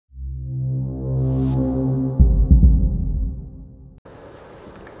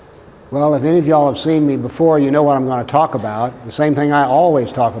Well, if any of y'all have seen me before, you know what I'm going to talk about. The same thing I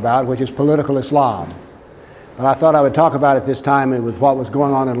always talk about, which is political Islam. But I thought I would talk about it this time with what was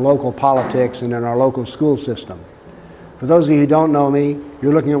going on in local politics and in our local school system. For those of you who don't know me,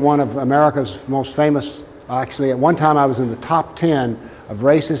 you're looking at one of America's most famous, actually at one time I was in the top 10 of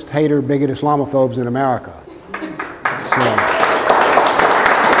racist, hater, bigot Islamophobes in America.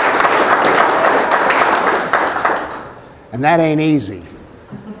 And that ain't easy.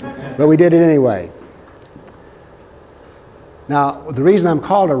 But we did it anyway. Now, the reason I'm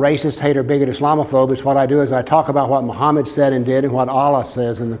called a racist, hater, bigot, Islamophobe is what I do is I talk about what Muhammad said and did and what Allah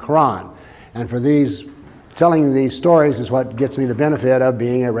says in the Quran. And for these, telling these stories is what gets me the benefit of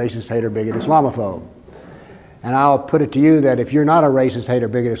being a racist, hater, bigot, Islamophobe. And I'll put it to you that if you're not a racist, hater,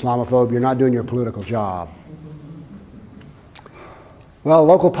 bigot, Islamophobe, you're not doing your political job. Well,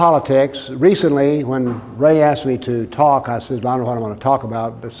 local politics. Recently, when Ray asked me to talk, I said, I don't know what I want to talk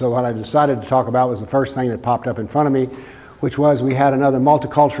about. So what I decided to talk about was the first thing that popped up in front of me, which was we had another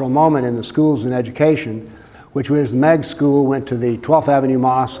multicultural moment in the schools and education, which was Meg's school went to the 12th Avenue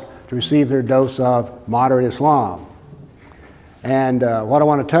Mosque to receive their dose of moderate Islam. And what I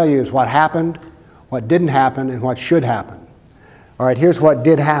want to tell you is what happened, what didn't happen, and what should happen. All right, here's what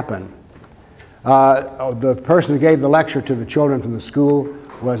did happen. The person who gave the lecture to the children from the school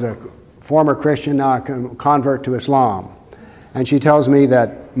was a former Christian, now a convert to Islam. And she tells me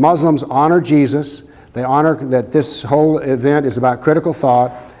that Muslims honor Jesus. They honor that this whole event is about critical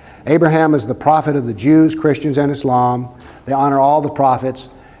thought. Abraham is the prophet of the Jews, Christians, and Islam. They honor all the prophets.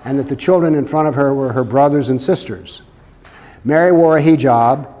 And that the children in front of her were her brothers and sisters. Mary wore a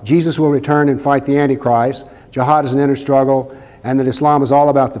hijab. Jesus will return and fight the Antichrist. Jihad is an inner struggle. And that Islam is all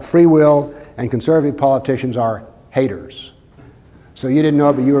about the free will. And conservative politicians are haters. So you didn't know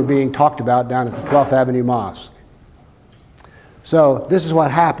it, but you were being talked about down at the 12th Avenue Mosque. So this is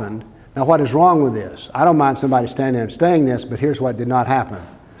what happened. Now what is wrong with this? I don't mind somebody standing there and saying this, but here's what did not happen.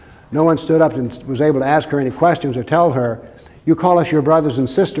 No one stood up and was able to ask her any questions or tell her, you call us your brothers and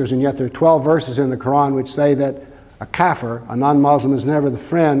sisters, and yet there are 12 verses in the Quran which say that a kafir, a non-Muslim, is never the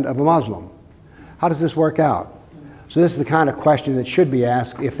friend of a Muslim. How does this work out? So this is the kind of question that should be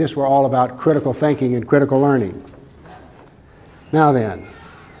asked if this were all about critical thinking and critical learning. Now then,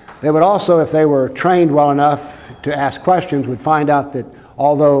 they would also, if they were trained well enough to ask questions, would find out that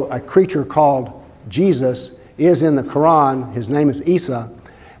although a creature called Jesus is in the Quran, his name is Isa,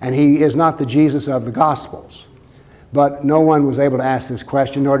 and he is not the Jesus of the Gospels. But no one was able to ask this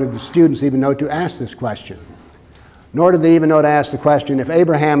question, nor did the students even know to ask this question. Nor did they even know to ask the question, if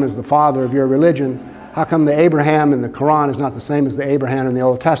Abraham is the father of your religion, how come the Abraham in the Quran is not the same as the Abraham in the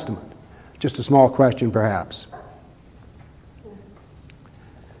Old Testament? Just a small question, perhaps.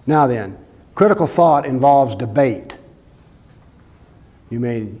 Now then, critical thought involves debate. You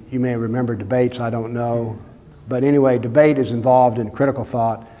may remember debates, I don't know. But anyway, debate is involved in critical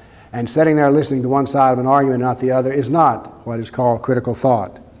thought. And sitting there listening to one side of an argument, not the other, is not what is called critical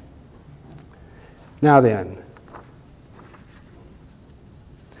thought. Now then,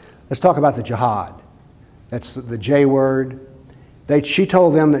 let's talk about the jihad. That's the J word. She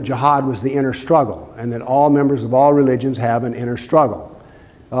told them that jihad was the inner struggle and that all members of all religions have an inner struggle.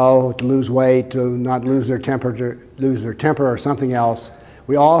 Oh, to lose weight, to not lose their temper, or something else.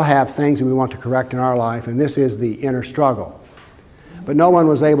 We all have things that we want to correct in our life, and this is the inner struggle. But no one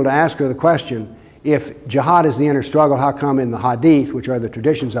was able to ask her the question, if jihad is the inner struggle, how come in the hadith, which are the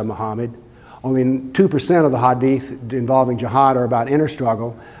traditions of Muhammad, only 2% of the hadith involving jihad are about inner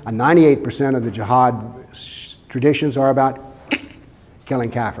struggle, and 98% of the jihad traditions are about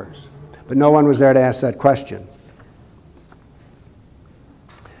killing kafirs. But no one was there to ask that question.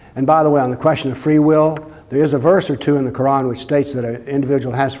 And by the way, on the question of free will, there is a verse or two in the Quran which states that an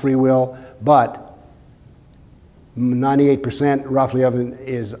individual has free will, but 98% roughly of it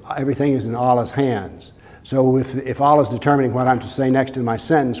is, everything is in Allah's hands. So if Allah is determining what I'm to say next in my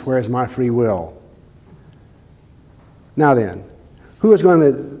sentence, where is my free will? Now then, who is going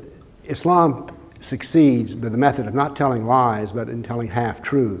to, Islam succeeds with the method of not telling lies, but in telling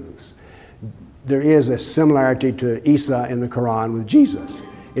half-truths. There is a similarity to Isa in the Quran with Jesus.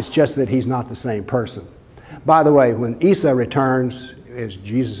 It's just that he's not the same person. By the way, when Isa returns, as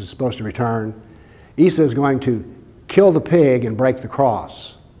Jesus is supposed to return, Isa is going to kill the pig and break the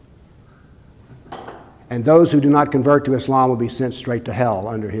cross. And those who do not convert to Islam will be sent straight to hell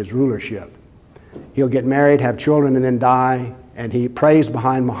under his rulership. He'll get married, have children, and then die, and he prays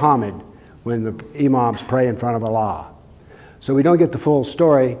behind Muhammad when the imams pray in front of Allah. So we don't get the full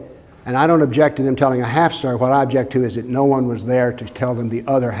story, and I don't object to them telling a half story. What I object to is that no one was there to tell them the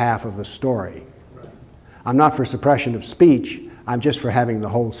other half of the story. I'm not for suppression of speech. I'm just for having the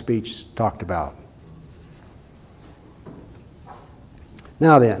whole speech talked about.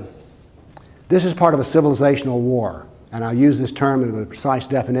 Now then, this is part of a civilizational war, and I'll use this term in a precise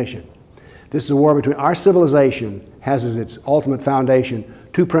definition. This is a war between our civilization has as its ultimate foundation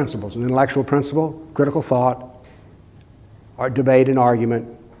two principles: an intellectual principle, critical thought, or debate and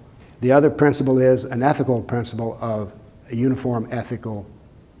argument. The other principle is an ethical principle of a uniform ethical,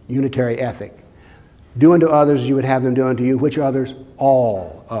 unitary ethic. Do unto others as you would have them do unto you. Which others?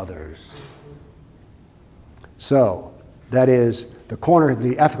 All others. So, that is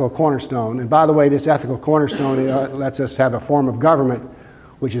the ethical cornerstone. And by the way, this ethical cornerstone lets us have a form of government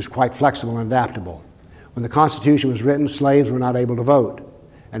which is quite flexible and adaptable. When the Constitution was written, slaves were not able to vote.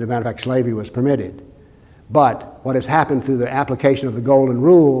 And as a matter of fact, slavery was permitted. But what has happened through the application of the Golden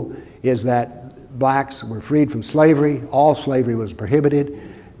Rule is that blacks were freed from slavery. All slavery was prohibited.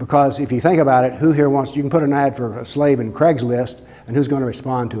 Because if you think about it, who here wants, you can put an ad for a slave in Craigslist, and who's going to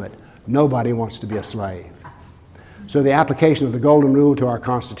respond to it? Nobody wants to be a slave. So the application of the Golden Rule to our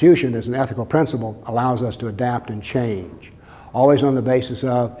Constitution as an ethical principle allows us to adapt and change. Always on the basis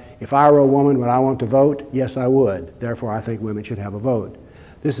of, if I were a woman, would I want to vote? Yes, I would. Therefore, I think women should have a vote.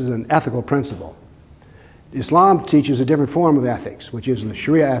 This is an ethical principle. Islam teaches a different form of ethics, which is the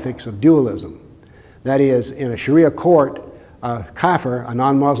Sharia ethics of dualism. That is, in a Sharia court, a kafir, a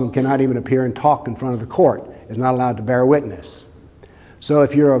non-Muslim, cannot even appear and talk in front of the court, is not allowed to bear witness. So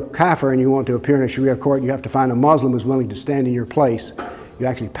if you're a kafir and you want to appear in a Sharia court, you have to find a Muslim who's willing to stand in your place. You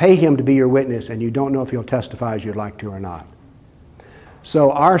actually pay him to be your witness, and you don't know if he'll testify as you'd like to or not.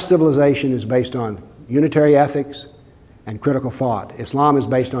 So our civilization is based on unitary ethics and critical thought. Islam is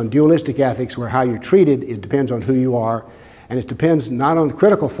based on dualistic ethics, where how you're treated, it depends on who you are, and it depends not on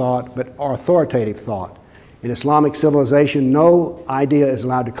critical thought, but authoritative thought. In Islamic civilization, no idea is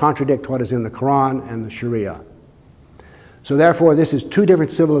allowed to contradict what is in the Quran and the Sharia. So therefore, this is two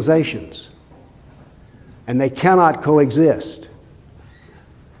different civilizations, and they cannot coexist.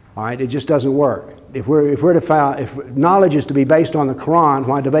 All right, it just doesn't work. If knowledge is to be based on the Quran,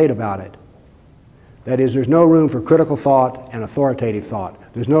 why debate about it? That is, there's no room for critical thought and authoritative thought.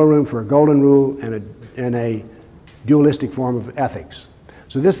 There's no room for a golden rule and a dualistic form of ethics.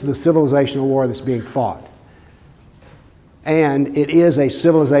 So this is a civilizational war that's being fought. And it is a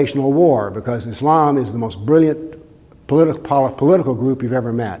civilizational war because Islam is the most brilliant political group you've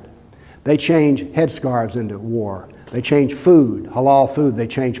ever met. They change headscarves into war. They change food, halal food. They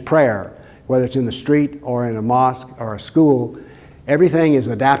change prayer, whether it's in the street or in a mosque or a school. Everything is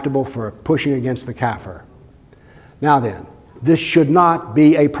adaptable for pushing against the kafir. Now then, this should not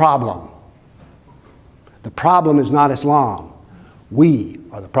be a problem. The problem is not Islam. We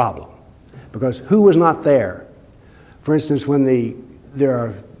are the problem. Because who was not there? For instance, when the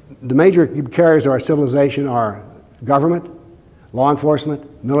major carriers of our civilization are government, law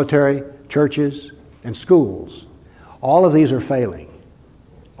enforcement, military, churches, and schools. All of these are failing.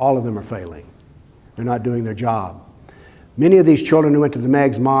 All of them are failing. They're not doing their job. Many of these children who went to the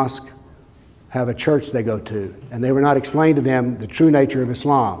Meg's Mosque have a church they go to, and they were not explained to them the true nature of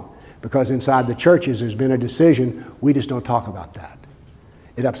Islam, because inside the churches there's been a decision, we just don't talk about that.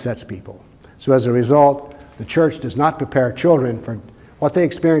 It upsets people. So as a result, the church does not prepare children for what they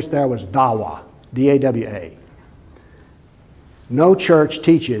experienced there was dawah, D-A-W-A. No church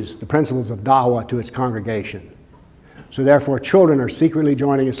teaches the principles of dawah to its congregation. So therefore, children are secretly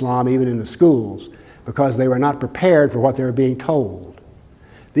joining Islam even in the schools because they were not prepared for what they were being told.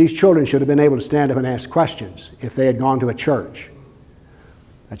 These children should have been able to stand up and ask questions if they had gone to a church.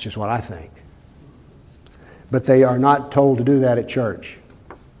 That's just what I think. But they are not told to do that at church.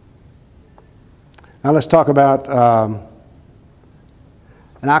 Now let's talk about,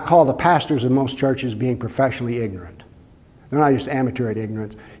 and I call the pastors of most churches being professionally ignorant. They're not just amateur at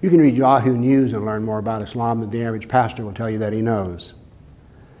ignorance. You can read Yahoo News and learn more about Islam than the average pastor will tell you that he knows.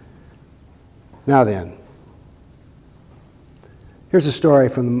 Now then, here's a story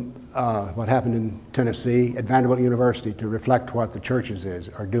from what happened in Tennessee at Vanderbilt University to reflect what the churches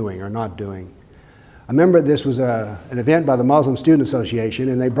are doing or not doing. I remember this was an event by the Muslim Student Association,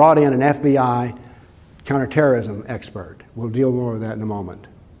 and they brought in an FBI counterterrorism expert. We'll deal more with that in a moment.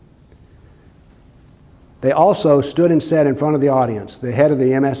 They also stood and said in front of the audience, the head of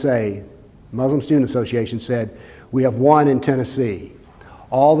the MSA, Muslim Student Association, said, "We have won in Tennessee.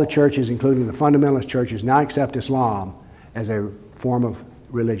 All the churches, including the fundamentalist churches, now accept Islam as a form of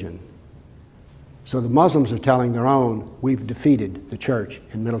religion." So the Muslims are telling their own, we've defeated the church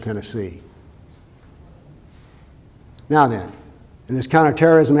in Middle Tennessee. Now then, in this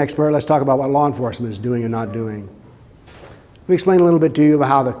counterterrorism expert, let's talk about what law enforcement is doing and not doing. Let me explain a little bit to you about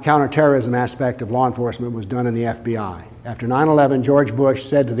how the counterterrorism aspect of law enforcement was done in the FBI. After 9/11, George Bush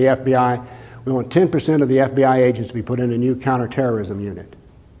said to the FBI, we want 10% of the FBI agents to be put in a new counterterrorism unit.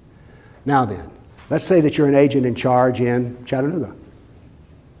 Now then, let's say that you're an agent in charge in Chattanooga.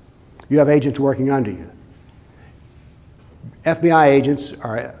 You have agents working under you. FBI agents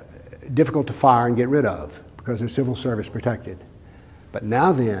are difficult to fire and get rid of because they're civil service protected. But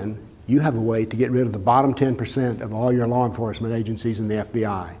now then, you have a way to get rid of the bottom 10% of all your law enforcement agencies in the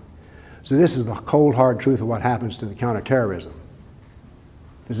FBI. So this is the cold, hard truth of what happens to the counterterrorism.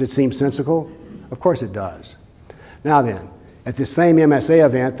 Does it seem sensical? Of course it does. Now then, at this same MSA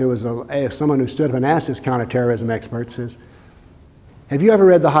event, there was someone who stood up and asked this counterterrorism expert, says, have you ever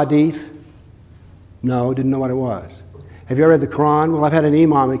read the Hadith? No, didn't know what it was. Have you ever read the Quran? Well, I've had an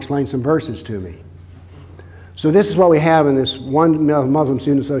imam explain some verses to me. So this is what we have in this one Muslim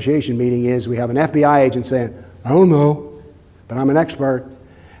Student Association meeting is we have an FBI agent saying, I don't know, but I'm an expert.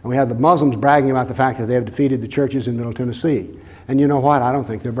 And we have the Muslims bragging about the fact that they have defeated the churches in Middle Tennessee. And you know what? I don't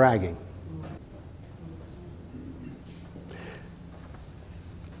think they're bragging.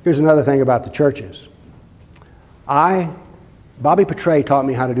 Here's another thing about the churches. Bobby Petray taught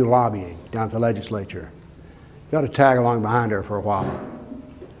me how to do lobbying down at the legislature. You ought to tag along behind her for a while.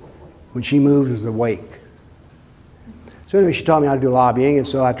 When she moved, it was a wake. So anyway, she taught me how to do lobbying, and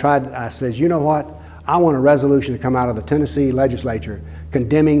so I said, you know what? I want a resolution to come out of the Tennessee legislature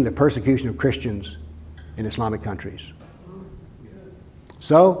condemning the persecution of Christians in Islamic countries.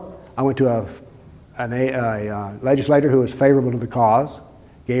 So I went to a legislator who was favorable to the cause,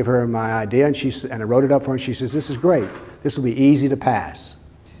 gave her my idea, and I wrote it up for her, and she says, this is great. This will be easy to pass.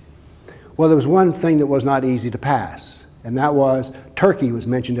 Well, there was one thing that was not easy to pass, and that was Turkey was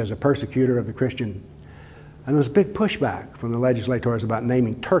mentioned as a persecutor of the Christian. And there was a big pushback from the legislators about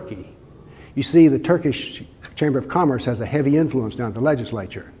naming Turkey. You see, the Turkish Chamber of Commerce has a heavy influence down at the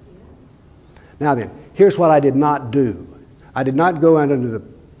legislature. Now then, here's what I did not do. I did not go under the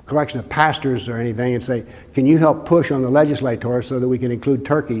collection of pastors or anything and say, can you help push on the legislators so that we can include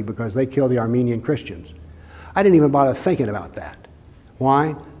Turkey because they kill the Armenian Christians? I didn't even bother thinking about that.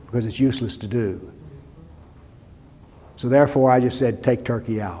 Why? Because it's useless to do. So therefore, I just said, take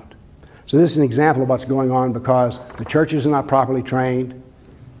Turkey out. So this is an example of what's going on because the churches are not properly trained.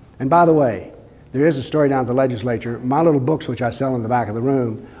 And by the way, there is a story down at the legislature. My little books, which I sell in the back of the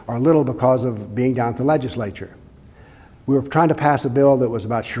room, are little because of being down at the legislature. We were trying to pass a bill that was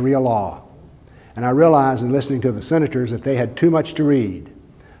about Sharia law. And I realized in listening to the senators that they had too much to read.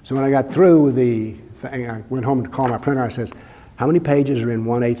 So when I got through with the thing, I went home to call my printer. I says, how many pages are in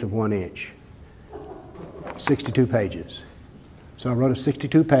 1/8 of 1 inch? 62 pages. So I wrote a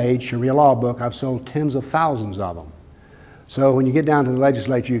 62-page Sharia law book. I've sold tens of thousands of them. So when you get down to the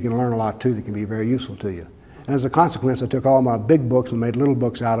legislature, you can learn a lot too that can be very useful to you. And as a consequence, I took all my big books and made little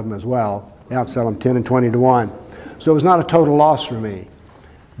books out of them as well. They outsell them 10 and 20 to 1. So it was not a total loss for me.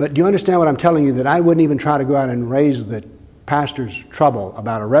 But do you understand what I'm telling you? That I wouldn't even try to go out and raise the pastor's trouble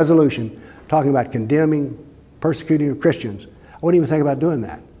about a resolution talking about condemning, persecuting of Christians. I wouldn't even think about doing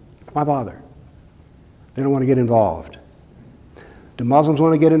that. Why bother? They don't want to get involved. Do Muslims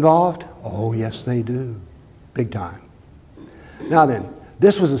want to get involved? Oh, yes, they do. Big time. Now then,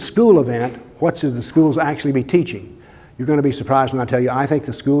 this was a school event. What should the schools actually be teaching? You're going to be surprised when I tell you I think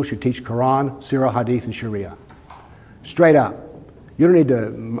the schools should teach Quran, Sirah, Hadith, and Sharia. Straight up. You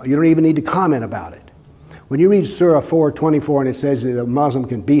don't even need to comment about it. When you read Surah 4:24 and it says that a Muslim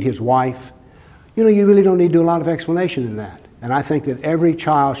can beat his wife, you really don't need to do a lot of explanation in that. And I think that every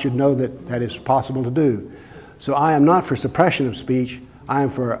child should know that that is possible to do. So I am not for suppression of speech. I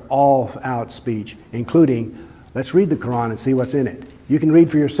am for all-out speech, including, let's read the Quran and see what's in it. You can read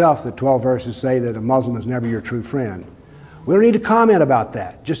for yourself that 12 verses say that a Muslim is never your true friend. We don't need to comment about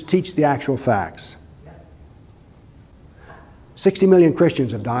that. Just teach the actual facts. 60 million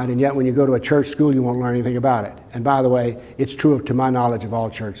Christians have died, and yet when you go to a church school, you won't learn anything about it. And by the way, it's true to my knowledge of all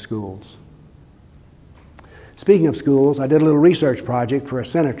church schools. Speaking of schools, I did a little research project for a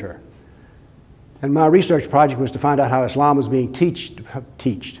senator. And my research project was to find out how Islam was being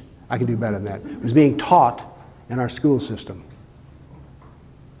taught. I can do better than that. It was being taught in our school system.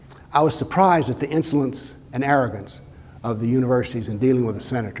 I was surprised at the insolence and arrogance of the universities in dealing with a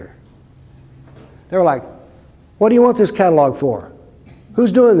senator. They were like, what do you want this catalog for?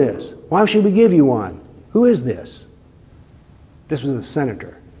 Who's doing this? Why should we give you one? Who is this? This was a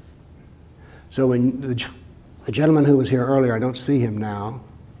senator. So when the gentleman who was here earlier, I don't see him now,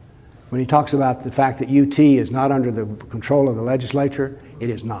 when he talks about the fact that UT is not under the control of the legislature, it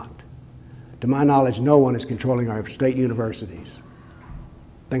is not. To my knowledge, no one is controlling our state universities.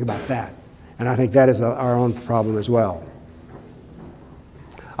 Think about that. And I think that is our own problem as well.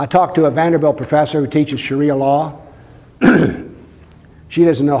 I talked to a Vanderbilt professor who teaches Sharia law. She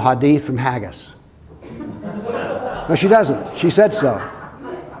doesn't know hadith from haggis. No, she doesn't. She said so.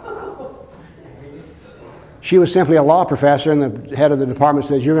 She was simply a law professor, and the head of the department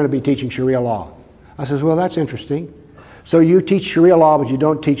says, you're going to be teaching Sharia law. I says, well, that's interesting. So you teach Sharia law, but you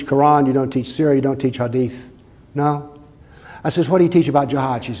don't teach Quran, you don't teach Sirah, you don't teach hadith? No. I says, what do you teach about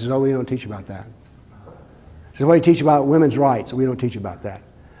jihad? She says, oh, we don't teach about that. I said, what do you teach about women's rights? We don't teach about that.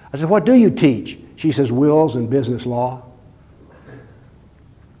 I said, what do you teach? She says, wills and business law.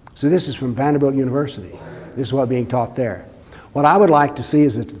 So this is from Vanderbilt University. This is what's being taught there. What I would like to see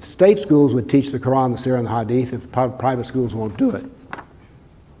is that the state schools would teach the Quran, the Sirah, and the Hadith if the private schools won't do it.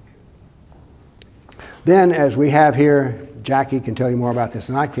 Then, as we have here, Jackie can tell you more about this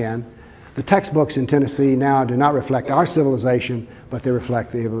than I can, the textbooks in Tennessee now do not reflect our civilization, but they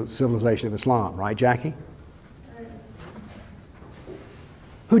reflect the civilization of Islam. Right, Jackie?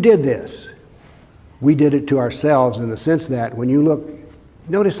 Who did this? We did it to ourselves in the sense that when you look,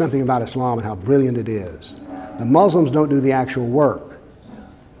 notice something about Islam and how brilliant it is. The Muslims don't do the actual work.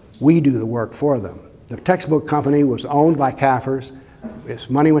 We do the work for them. The textbook company was owned by Kafirs. Its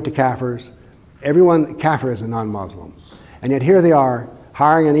money went to Kafirs. Everyone, Kafir is a non-Muslim. And yet here they are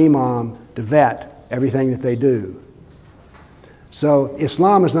hiring an imam to vet everything that they do. So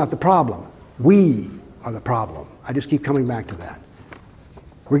Islam is not the problem. We are the problem. I just keep coming back to that.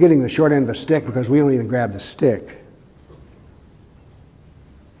 We're getting the short end of a stick because we don't even grab the stick.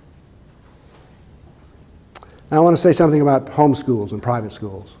 Now, I want to say something about homeschools and private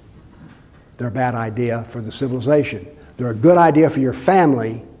schools. They're a bad idea for the civilization. They're a good idea for your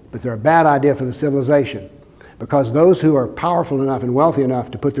family, but they're a bad idea for the civilization. Because those who are powerful enough and wealthy enough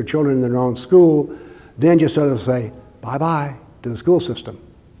to put their children in their own school, then just sort of say, bye-bye to the school system.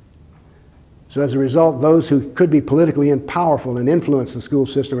 So as a result, those who could be politically powerful and influence the school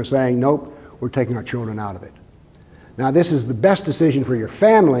system are saying, nope, we're taking our children out of it. Now, this is the best decision for your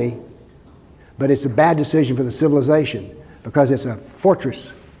family, but it's a bad decision for the civilization because it's a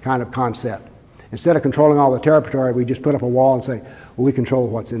fortress kind of concept. Instead of controlling all the territory, we just put up a wall and say, well, we control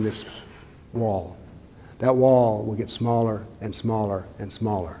what's in this wall. That wall will get smaller and smaller and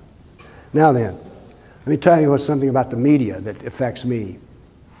smaller. Now then, let me tell you something about the media that affects me.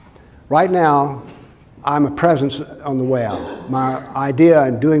 Right now, I'm a presence on the web. My idea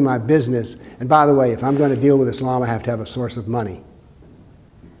in doing my business, and by the way, if I'm going to deal with Islam, I have to have a source of money.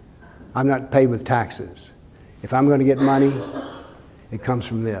 I'm not paid with taxes. If I'm going to get money, it comes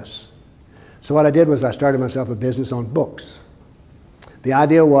from this. So what I did was I started myself a business on books. The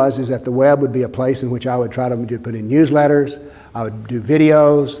idea is that the web would be a place in which I would try to put in newsletters, I would do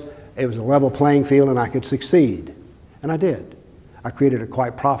videos, it was a level playing field and I could succeed. And I did. I created a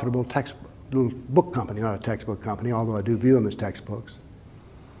quite profitable little book company, not a textbook company, although I do view them as textbooks.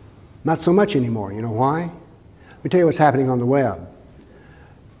 Not so much anymore. You know why? Let me tell you what's happening on the web.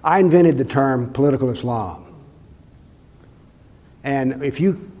 I invented the term political Islam. And if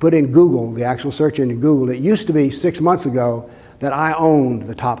you put in Google, the actual search engine Google, it used to be 6 months ago that I owned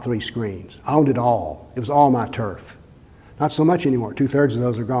the top 3 screens. I owned it all. It was all my turf. Not so much anymore. 2/3 of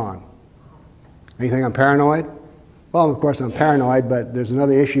those are gone. Anything I'm paranoid? Well, of course I'm paranoid, but there's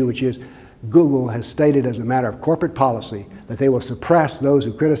another issue, which is Google has stated as a matter of corporate policy that they will suppress those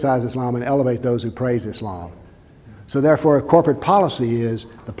who criticize Islam and elevate those who praise Islam. So therefore, corporate policy is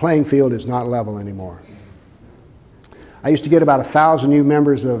the playing field is not level anymore. I used to get about 1,000 new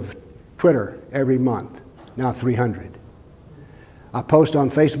members of Twitter every month, now 300. I post on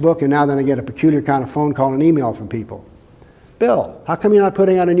Facebook, and now then I get a peculiar kind of phone call and email from people. Bill, how come you're not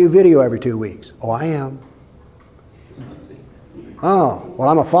putting out a new video every 2 weeks? Oh, I am. Oh, well,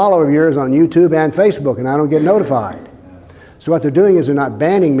 I'm a follower of yours on YouTube and Facebook, and I don't get notified. So what they're doing is they're not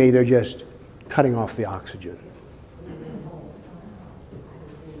banning me, they're just cutting off the oxygen.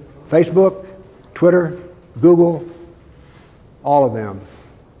 Facebook, Twitter, Google, all of them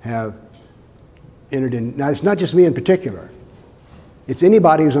have entered in. Now, it's not just me in particular. It's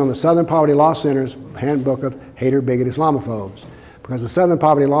anybody who's on the Southern Poverty Law Center's handbook of hater, bigot, Islamophobes. Because the Southern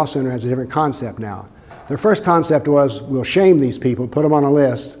Poverty Law Center has a different concept now. Their first concept was, we'll shame these people, put them on a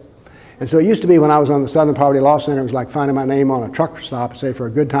list. And so it used to be when I was on the Southern Poverty Law Center, it was like finding my name on a truck stop, say, for a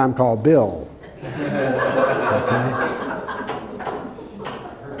good time called Bill. Okay?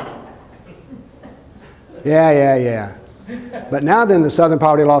 Yeah. But now then the Southern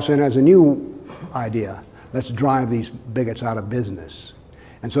Poverty Law Center has a new idea. Let's drive these bigots out of business.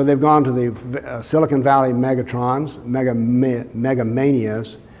 And so they've gone to the Silicon Valley megatrons,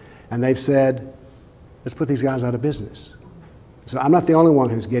 megamanias, and they've said, let's put these guys out of business. So I'm not the only one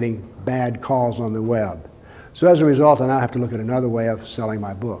who's getting bad calls on the web. So as a result, I now have to look at another way of selling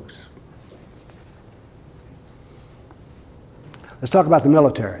my books. Let's talk about the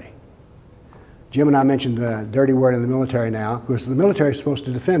military. Jim and I mentioned the dirty word in the military now, because the military is supposed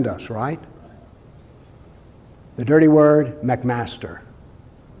to defend us, right? The dirty word, McMaster.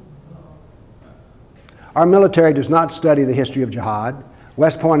 Our military does not study the history of jihad.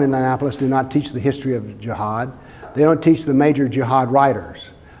 West Point and Annapolis do not teach the history of jihad. They don't teach the major jihad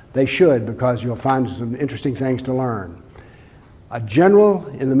writers. They should, because you'll find some interesting things to learn. A general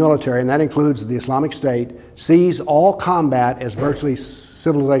in the military, and that includes the Islamic State, sees all combat as virtually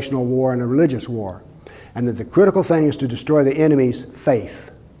civilizational war and a religious war, and that the critical thing is to destroy the enemy's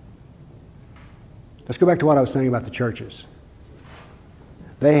faith. Let's go back to what I was saying about the churches.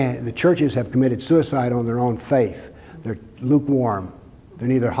 The churches have committed suicide on their own faith. They're lukewarm. They're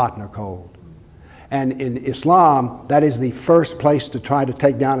neither hot nor cold. And in Islam, that is the first place to try to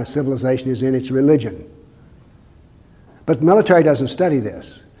take down a civilization, is in its religion. But the military doesn't study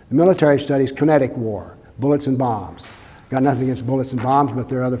this. The military studies kinetic war, bullets and bombs. Got nothing against bullets and bombs, but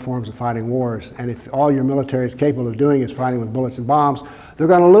there are other forms of fighting wars. And if all your military is capable of doing is fighting with bullets and bombs, they're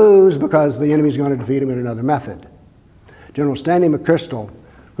going to lose because the enemy's going to defeat them in another method. General Stanley McChrystal,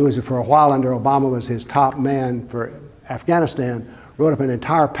 who was for a while under Obama was his top man for Afghanistan, wrote up an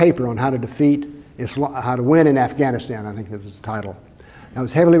entire paper on how to defeat Islam, how to win in Afghanistan, I think that was the title. It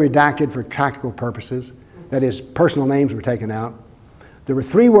was heavily redacted for tactical purposes. That is, personal names were taken out. There were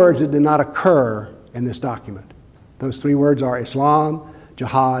 3 words that did not occur in this document. Those 3 words are Islam,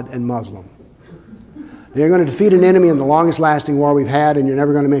 Jihad, and Muslim. You're going to defeat an enemy in the longest lasting war we've had, and you're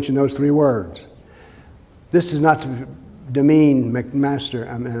never going to mention those 3 words. This is not to demean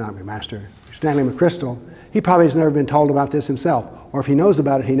Stanley McChrystal. He probably has never been told about this himself. Or if he knows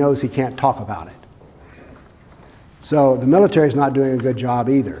about it, he knows he can't talk about it. So the military is not doing a good job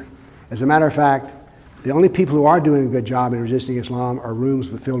either. As a matter of fact, the only people who are doing a good job in resisting Islam are rooms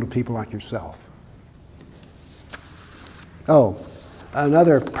filled with people like yourself. Oh,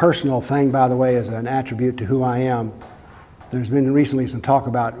 another personal thing, by the way, as an attribute to who I am. There's been recently some talk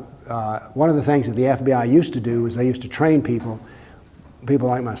about one of the things that the FBI used to do is they used to train people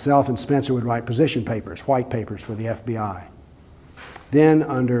like myself and Spencer would write position papers, white papers for the FBI. Then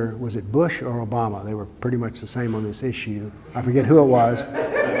under, was it Bush or Obama? They were pretty much the same on this issue. I forget who it was.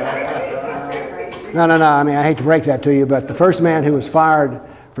 No, I mean, I hate to break that to you, but the first man who was fired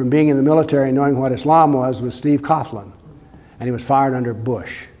from being in the military and knowing what Islam was Steve Coughlin. And he was fired under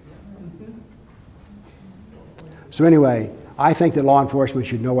Bush. So anyway, I think that law enforcement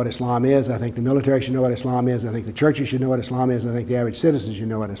should know what Islam is. I think the military should know what Islam is. I think the churches should know what Islam is. I think the average citizen should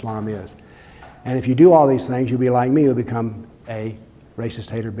know what Islam is. And if you do all these things, you'll be like me. You'll become a racist,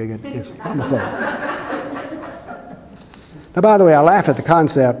 hater, bigot, Islamophobe. Now, by the way, I laugh at the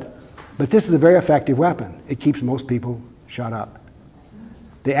concept, but this is a very effective weapon. It keeps most people shut up.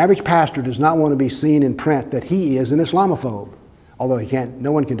 The average pastor does not want to be seen in print that he is an Islamophobe, although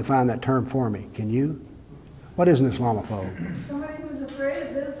no one can define that term for me. Can you? What is an Islamophobe? Somebody who's afraid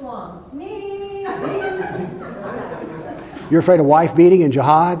of Islam. Me! You're afraid of wife beating and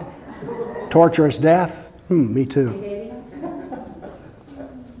jihad? Torturous death? Me too.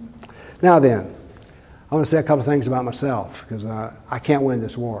 Now then, I want to say a couple of things about myself, because I can't win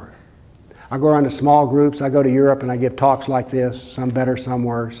this war. I go around to small groups. I go to Europe and I give talks like this, some better, some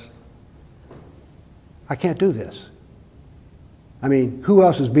worse. I can't do this. I mean, who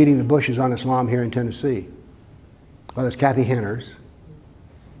else is beating the bushes on Islam here in Tennessee? Well, there's Kathy Henners,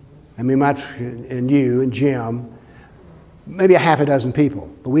 and and you and Jim, maybe a half a dozen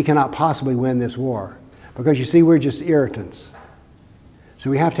people. But we cannot possibly win this war because, you see, we're just irritants. So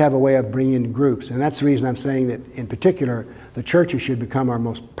we have to have a way of bringing in groups, and that's the reason I'm saying that, in particular, the churches should become our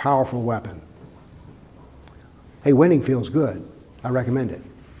most powerful weapon. Hey, winning feels good. I recommend it.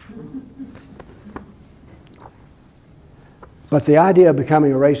 But the idea of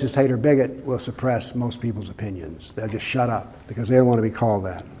becoming a racist, hater, bigot will suppress most people's opinions. They'll just shut up because they don't want to be called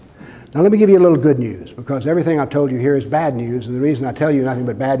that. Now let me give you a little good news, because everything I've told you here is bad news, and the reason I tell you nothing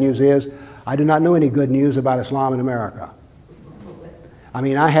but bad news is I do not know any good news about Islam in America. I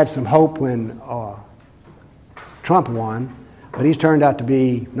mean, I had some hope when Trump won, but he's turned out to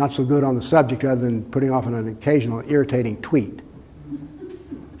be not so good on the subject other than putting off an occasional irritating tweet.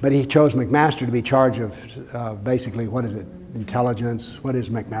 But he chose McMaster to be charge of basically, what is it, intelligence? What is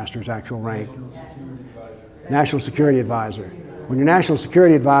McMaster's actual rank? National Security Advisor. When your National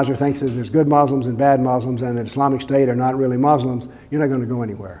Security Advisor thinks that there's good Muslims and bad Muslims and that Islamic State are not really Muslims, you're not going to go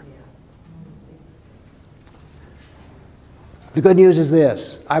anywhere. The good news is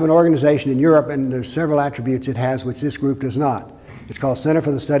this. I have an organization in Europe, and there's several attributes it has which this group does not. It's called Center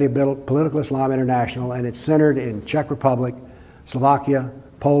for the Study of Political Islam International, and it's centered in Czech Republic, Slovakia,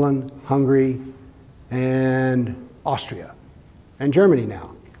 Poland, Hungary, and Austria. and Germany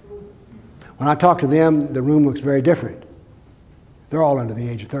now. When I talk to them, the room looks very different. They're all under the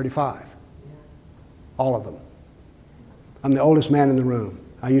age of 35. All of them. I'm the oldest man in the room.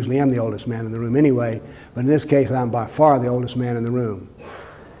 I usually am the oldest man in the room anyway, but in this case I'm by far the oldest man in the room.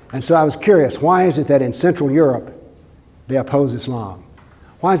 And so I was curious, why is it that in Central Europe they oppose Islam?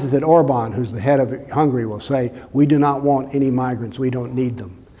 Why is it that Orban, who's the head of Hungary, will say, we do not want any migrants, we don't need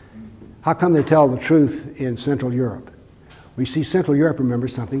them? How come they tell the truth in Central Europe? We see Central Europe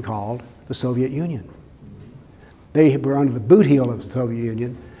remembers something called the Soviet Union. They were under the boot heel of the Soviet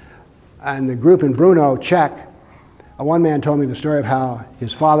Union, and the group in Brno, Czech, one man told me the story of how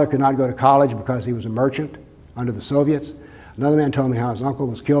his father could not go to college because he was a merchant under the Soviets. Another man told me how his uncle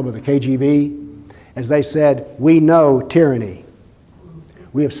was killed by the KGB. As they said, we know tyranny.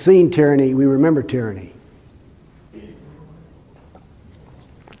 We have seen tyranny, we remember tyranny.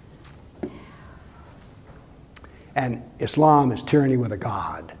 And Islam is tyranny with a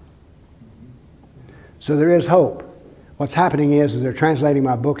God. So there is hope. What's happening is they're translating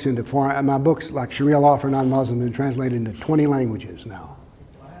my books into foreign, my books like Sharia Law for Non-Muslims have been translated into 20 languages now.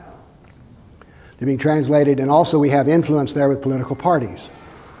 Wow. They're being translated, and also we have influence there with political parties.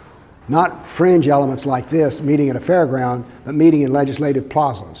 Not fringe elements like this, meeting at a fairground, but meeting in legislative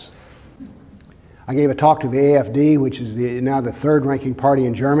plazas. I gave a talk to the AfD, which is now the third-ranking party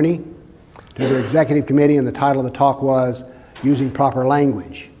in Germany, to their executive committee, and the title of the talk was Using Proper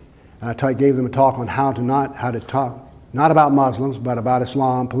Language. And I gave them a talk on how to talk, not about Muslims, but about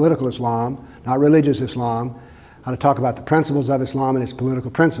Islam, political Islam, not religious Islam, how to talk about the principles of Islam and its political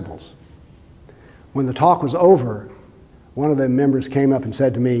principles. When the talk was over, one of the members came up and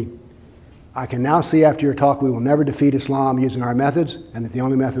said to me, I can now see after your talk we will never defeat Islam using our methods, and that the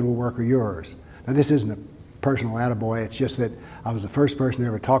only method will work are yours. Now this isn't a personal attaboy, it's just that I was the first person to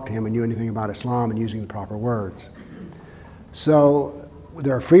ever talk to him and knew anything about Islam and using the proper words. So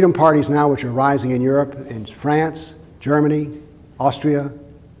there are freedom parties now which are rising in Europe, in France, Germany, Austria,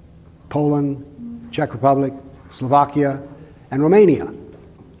 Poland, Czech Republic, Slovakia, and Romania.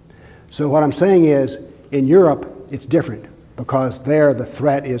 So what I'm saying is, in Europe, it's different, because there the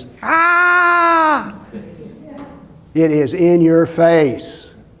threat is, ah! It is in your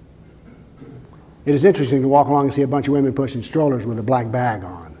face. It is interesting to walk along and see a bunch of women pushing strollers with a black bag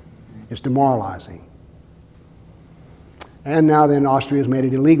on. It's demoralizing. And now then Austria has made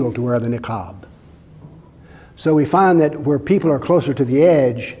it illegal to wear the niqab. So we find that where people are closer to the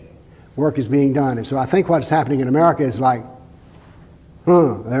edge, work is being done. And so I think what's happening in America is like,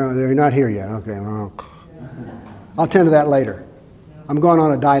 they're not here yet. Okay, well, I'll tend to that later. I'm going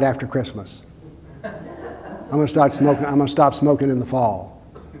on a diet after Christmas. I'm going to start smoking. I'm going to stop smoking in the fall.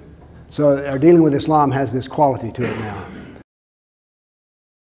 So our dealing with Islam has this quality to it now.